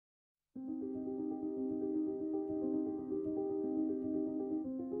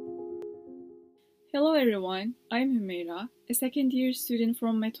Hello everyone, I'm Humeira, a second-year student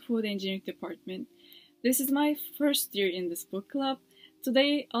from METU Food Engineering Department. This is my first year in this book club.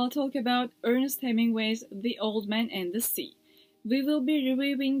 Today I'll talk about Ernest Hemingway's The Old Man and the Sea. We will be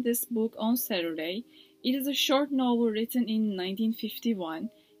reviewing this book on Saturday. It is a short novel written in 1951.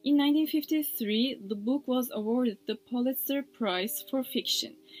 In 1953, the book was awarded the Pulitzer Prize for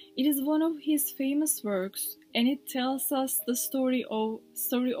Fiction. It is one of his famous works, and it tells us the story of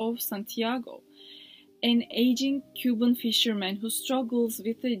Santiago, an aging Cuban fisherman who struggles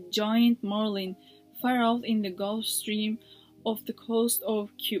with a giant marlin far out in the Gulf Stream off the coast of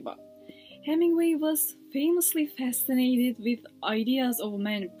Cuba. Hemingway was famously fascinated with ideas of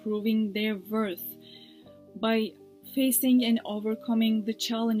men proving their worth by facing and overcoming the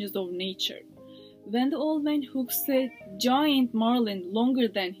challenges of nature. When the old man hooks a giant marlin longer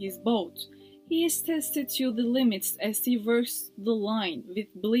than his boat, he is tested to the limits as he works the line with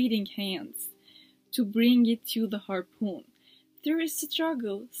bleeding hands to bring it to the harpoon. Through his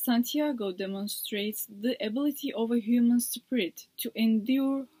struggle, Santiago demonstrates the ability of a human spirit to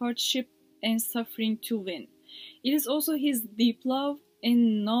endure hardship and suffering to win. It is also his deep love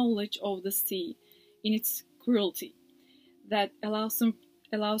and knowledge of the sea, in its cruelty, that allows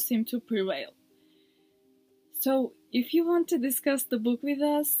him to prevail. So, if you want to discuss the book with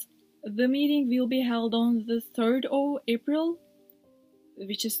us, the meeting will be held on the 3rd of April,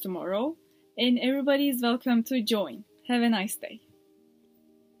 which is tomorrow, and everybody is welcome to join. Have a nice day.